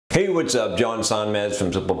Hey, what's up? John Sonmez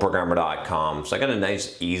from SimpleProgrammer.com. So I got a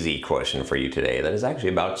nice, easy question for you today that is actually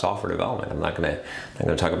about software development. I'm not going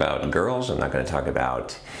to talk about girls. I'm not going to talk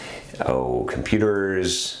about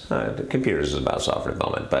computers. Computers is about software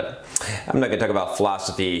development, but I'm not going to talk about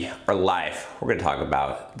philosophy or life. We're going to talk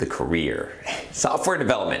about the career, software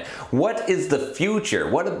development. What is the future?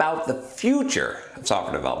 What about the future of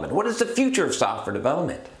software development? What is the future of software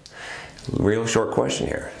development? Real short question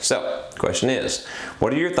here. So, the question is,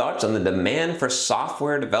 what are your thoughts on the demand for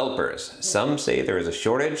software developers? Some say there is a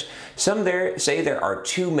shortage. Some say there are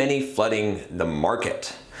too many flooding the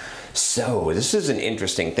market. So this is an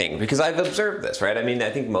interesting thing because I've observed this, right? I mean, I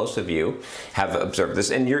think most of you have observed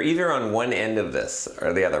this, and you're either on one end of this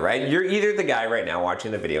or the other, right? You're either the guy right now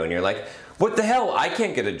watching the video and you're like, what the hell? I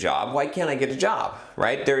can't get a job. Why can't I get a job?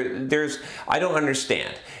 Right? I don't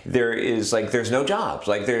understand. There's no jobs.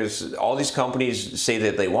 Like there's all these companies say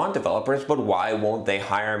that they want developers, but why won't they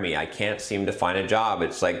hire me? I can't seem to find a job.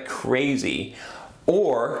 It's like crazy.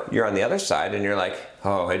 Or you're on the other side and you're like,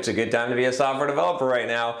 oh, it's a good time to be a software developer right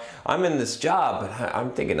now. I'm in this job, but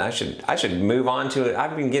I'm thinking I should move on to it.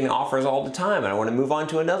 I've been getting offers all the time and I want to move on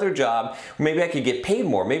to another job. Maybe I could get paid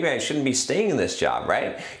more. Maybe I shouldn't be staying in this job,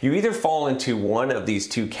 right? You either fall into one of these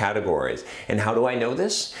two categories. And how do I know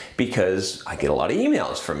this? Because I get a lot of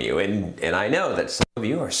emails from you, and I know that some of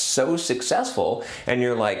you are so successful and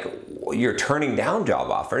you're turning down job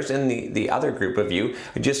offers, and the other group of you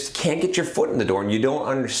just can't get your foot in the door and you don't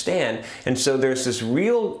understand. And so there's this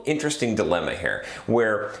real interesting dilemma here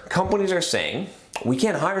where companies are saying, we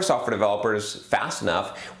can't hire software developers fast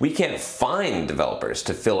enough. We can't find developers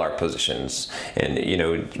to fill our positions. And,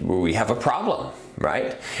 we have a problem,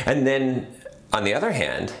 right? And then on the other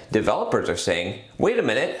hand, developers are saying, wait a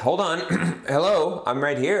minute, hold on, hello, I'm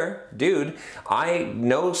right here. Dude, I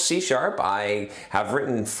know C#, I have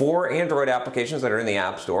written 4 Android applications that are in the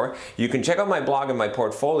App Store. You can check out my blog and my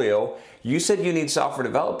portfolio. You said you need software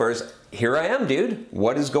developers. Here I am, dude.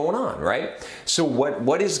 What is going on, right? So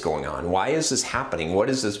what is going on? Why is this happening? What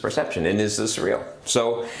is this perception? And is this real?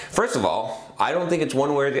 So first of all, I don't think it's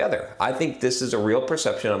one way or the other. I think this is a real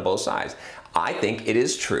perception on both sides. I think it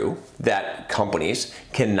is true that companies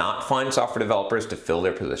cannot find software developers to fill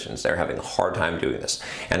their positions. They're having a hard time doing this.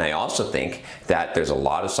 And I also think that there's a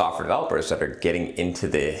lot of software developers that are getting into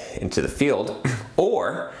the field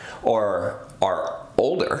or are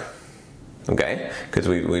older. Okay, because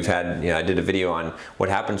we've had, I did a video on what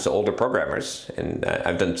happens to older programmers, and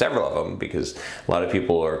I've done several of them because a lot of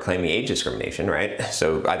people are claiming age discrimination, right?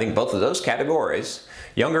 So I think both of those categories,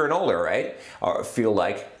 younger and older, right, feel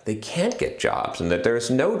like they can't get jobs and that there's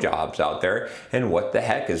no jobs out there, and what the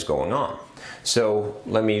heck is going on? So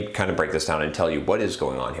let me kind of break this down and tell you what is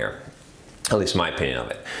going on here. At least my opinion of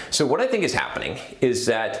it. So what I think is happening is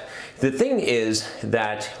that the thing is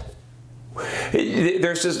that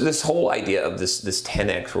there's this whole idea of this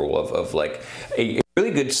 10x rule of like a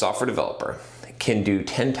really good software developer can do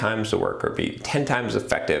 10 times the work or be 10 times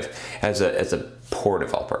effective as a poor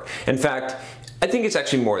developer. In fact, I think it's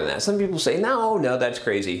actually more than that. Some people say, no, that's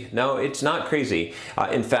crazy. No, it's not crazy.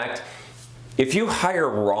 In fact, if you hire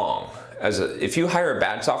if you hire a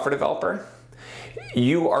bad software developer,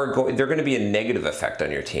 they're going to be a negative effect on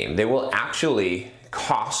your team. They will actually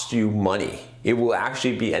cost you money. It will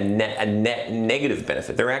actually be a net negative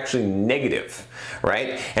benefit. They're actually negative,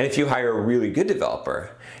 right? And if you hire a really good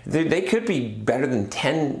developer, they could be better than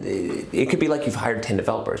 10. It could be like you've hired 10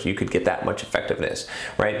 developers. You could get that much effectiveness,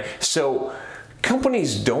 right? So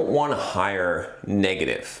companies don't want to hire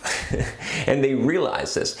negative, and they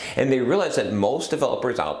realize this, and they realize that most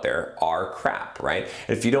developers out there are crap, right?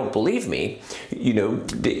 And if you don't believe me,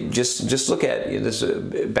 just look at this.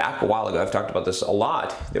 Back a while ago, I've talked about this a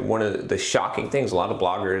lot. That one of the shocking things, a lot of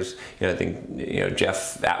bloggers, I think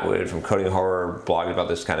Jeff Atwood from Coding Horror blogged about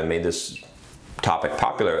this, kind of made this topic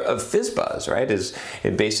popular, of FizzBuzz, right? Is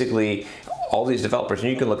it basically all these developers,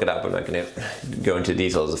 and you can look it up, I'm not going to go into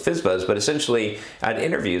details of FizzBuzz, but essentially at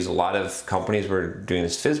interviews, a lot of companies were doing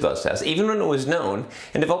this FizzBuzz test, even when it was known,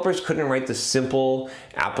 and developers couldn't write the simple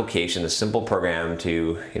application, the simple program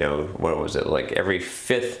to, what was it, like every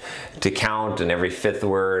 5th to count, and every 5th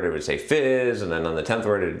word it would say fizz, and then on the 10th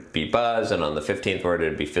word it would be buzz, and on the 15th word it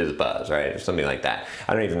would be FizzBuzz, right? Or something like that.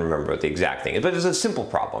 I don't even remember what the exact thing is, but it's a simple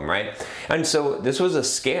problem, right? And so this was a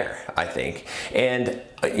scare, I think, and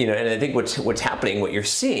I think what's happening, what you're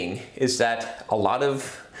seeing is that a lot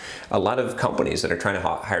of a lot of companies that are trying to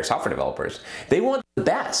hire software developers, they want the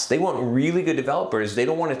best. They want really good developers. They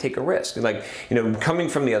don't want to take a risk. Like, coming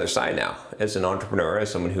from the other side now, as an entrepreneur,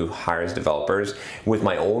 as someone who hires developers with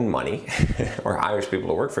my own money or hires people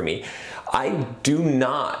to work for me, I do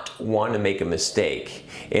not want to make a mistake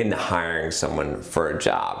in hiring someone for a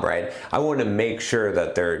job, right? I want to make sure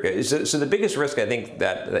that they're good. So the biggest risk I think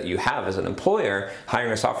that you have as an employer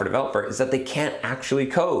hiring a software developer is that they can't actually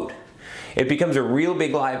code. It becomes a real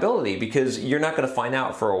big liability because you're not going to find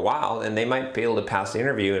out for a while, and they might be able to pass the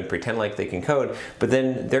interview and pretend like they can code, but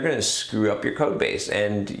then they're going to screw up your code base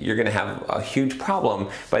and you're going to have a huge problem.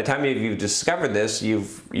 By the time you've discovered this,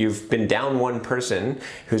 you've been down one person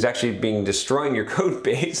who's actually destroying your code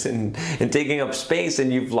base and taking up space,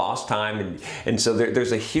 and you've lost time, and so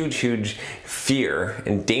there's a huge fear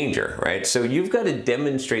and danger, right? So you've got to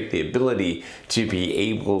demonstrate the ability to be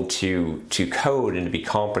able to code and to be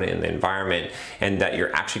competent in the environment, and that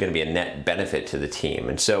you're actually going to be a net benefit to the team.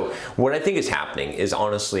 And so what I think is happening is,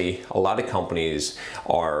 honestly, a lot of companies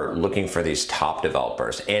are looking for these top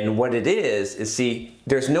developers. And what it is see,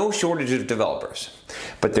 there's no shortage of developers,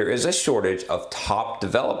 but there is a shortage of top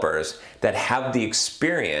developers that have the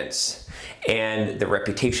experience and the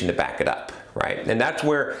reputation to back it up, right? And that's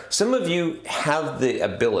where some of you have the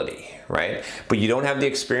ability, right? But you don't have the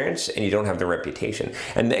experience and you don't have the reputation.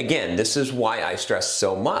 And again, this is why I stress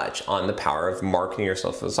so much on the power of marketing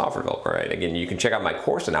yourself as a software developer, right? Again, you can check out my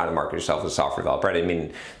course on how to market yourself as a software developer. I didn't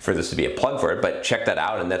mean for this to be a plug for it, but check that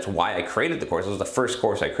out. And that's why I created the course. It was the first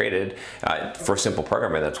course I created for simple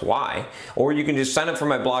programming. That's why. Or you can just sign up for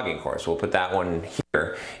my blogging course. We'll put that one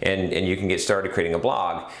here, and you can get started creating a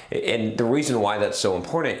blog. And the reason why that's so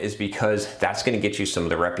important is because that's going to get you some of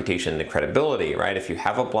the reputation and the credibility, right? If you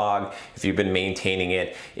have a blog, if you've been maintaining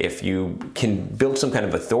it, if you can build some kind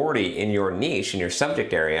of authority in your niche, in your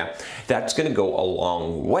subject area, that's going to go a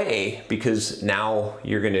long way, because now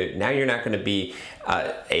you're not going to be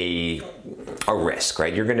a risk,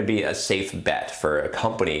 right? You're going to be a safe bet for a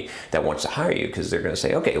company that wants to hire you, because they're going to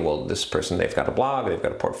say, okay, well, this person, they've got a blog, they've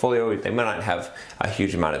got a portfolio, they might not have a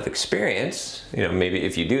huge amount of experience. Maybe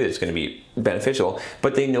if you do, it's going to be beneficial,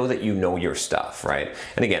 but they know that you know your stuff, right?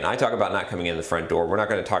 And again, I talk about not coming in the front door. We're not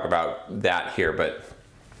going to talk about that here, but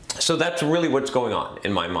so that's really what's going on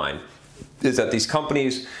in my mind, is that these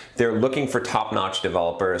companies, they're looking for top-notch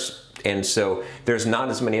developers. And so there's not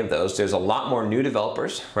as many of those. There's a lot more new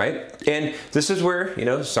developers, right? And this is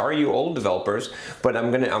where, sorry you old developers, but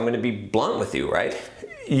I'm gonna be blunt with you, right?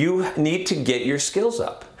 You need to get your skills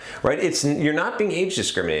up, right? You're not being age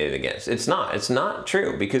discriminated against. It's not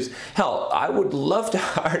true, because hell, I would love to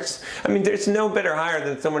hire, there's no better hire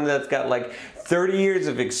than someone that's got like 30 years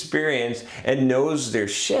of experience and knows their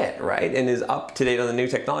shit, right? And is up to date on the new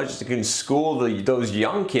technologies. You can school those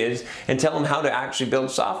young kids and tell them how to actually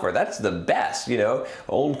build software. That's the best,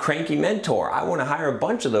 old cranky mentor. I want to hire a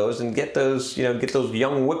bunch of those and get those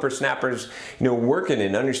young whippersnappers, working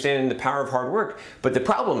and understanding the power of hard work. But the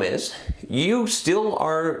problem is, you still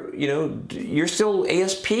are, you're still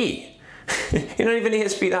ASP. You're not even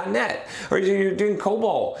ASP.NET, or you're doing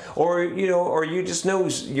COBOL, or you just know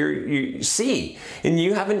you C, and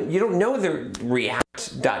you don't know the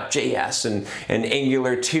React.js and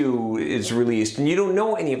Angular 2 is released, and you don't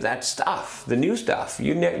know any of that stuff, the new stuff.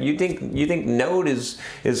 You think Node is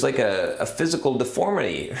like a physical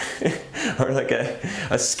deformity or like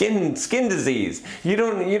a skin disease. You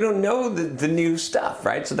don't know the new stuff,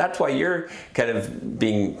 right? So that's why you're kind of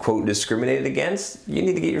being, quote, discriminated against. You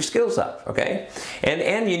need to get your skills up. Okay,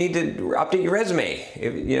 and you need to update your resume.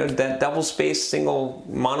 That double space, single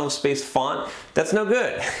mono space font, that's no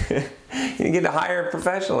good. You need to hire a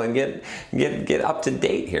professional and get up to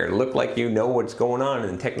date here. Look like you know what's going on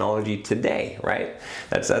in technology today, right?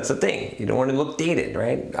 That's the thing. You don't want to look dated,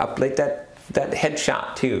 right? Update that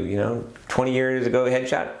headshot too, 20 years ago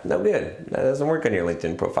headshot, no good. That doesn't work on your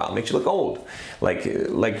LinkedIn profile. It makes you look old.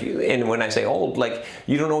 And when I say old, like,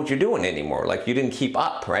 you don't know what you're doing anymore. Like, you didn't keep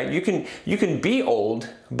up, right? You can be old,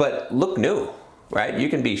 but look new, right? You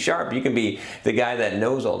can be sharp. You can be the guy that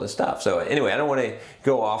knows all this stuff. So anyway, I don't want to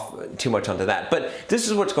go off too much onto that, but this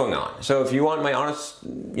is what's going on. So if you want my honest,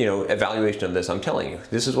 evaluation of this, I'm telling you,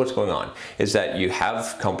 this is what's going on, is that you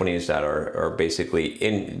have companies that are basically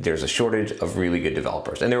there's a shortage of really good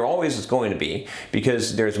developers. And there always is going to be,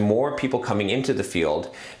 because there's more people coming into the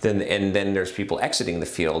field and then there's people exiting the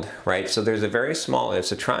field, right? So there's a very small,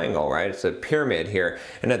 it's a triangle, right? It's a pyramid here.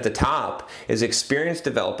 And at the top is experienced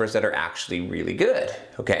developers that are actually really good,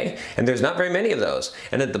 okay? And there's not very many of those.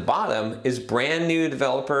 And at the bottom is brand new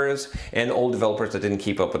developers and old developers that didn't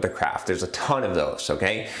keep up with the craft. There's a ton of those,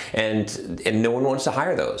 okay? And no one wants to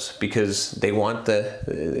hire those because they want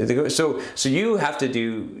so you have to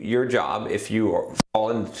do your job if you fall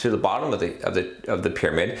into the bottom of the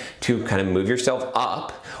pyramid to kind of move yourself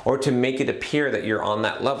up or to make it appear that you're on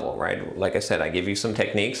that level, right? Like I said, I give you some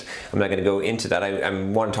techniques. I'm not going to go into that. I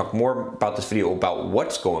want to talk more about this video about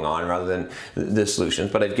what's going on rather than the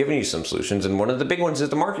solutions, but I've given you some solutions, and one of the big ones is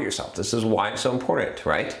to market yourself. This is why it's so important,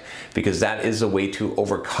 right? Because that is a way to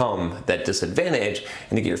overcome that disadvantage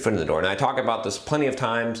and to get your foot in the door. And I talk about this plenty of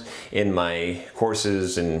times in my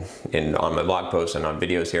courses and on my blog posts and on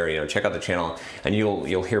videos here. You know, check out the channel, and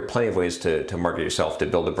you'll hear plenty of ways to market yourself, to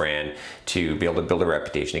build a brand, to be able to build a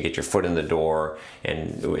reputation, to get your foot in the door,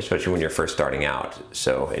 and especially when you're first starting out.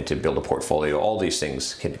 So, and to build a portfolio, all these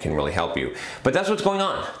things can really help you. But that's what's going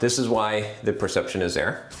on. This is why the perception is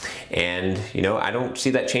there. And, you know, I don't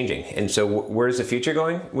see that changing. And so where's the future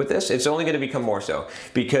going with this? It's only going to become more so,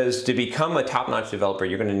 because to become a top-notch developer,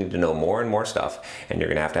 you're going to need to know more and more stuff, and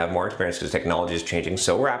you're going to have more experience because technology is changing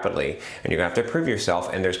so rapidly, and you're going to have to prove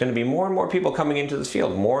yourself, and there's going to be more and more people coming into this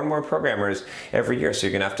field, more and more programmers every year. So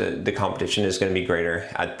you're going to have to, the competition is going to be greater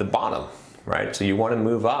at the bottom, right? So you want to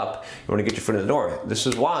move up, you want to get your foot in the door. This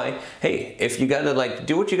is why, hey, if you got to like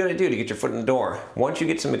do what you got to do to get your foot in the door, once you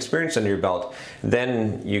get some experience under your belt,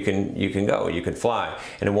 then you can go, you can fly,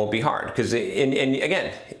 and it won't be hard. Because and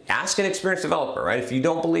again, ask an experienced developer, right? If you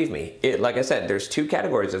don't believe me, like I said, there's two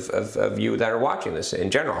categories of you that are watching this in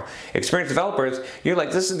general. Experienced developers, you're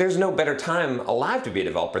like, there's no better time alive to be a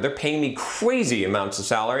developer. They're paying me crazy amounts of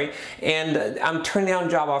salary, and I'm turning down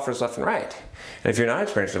job offers left and right. And if you're not an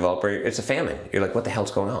experienced developer, it's a famine. You're like, what the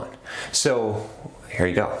hell's going on? So here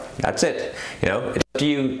you go. That's it. You know, it's up to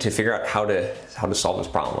you to figure out how to solve this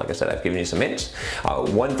problem. Like I said, I've given you some hints.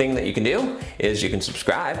 One thing that you can do is you can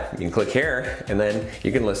subscribe. You can click here, and then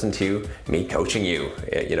you can listen to me coaching you.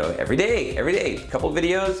 You know, every day, a couple of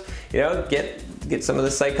videos. You know, get some of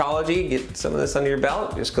the psychology, get some of this under your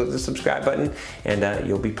belt. Just click the subscribe button, and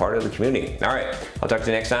you'll be part of the community. All right, I'll talk to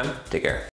you next time. Take care.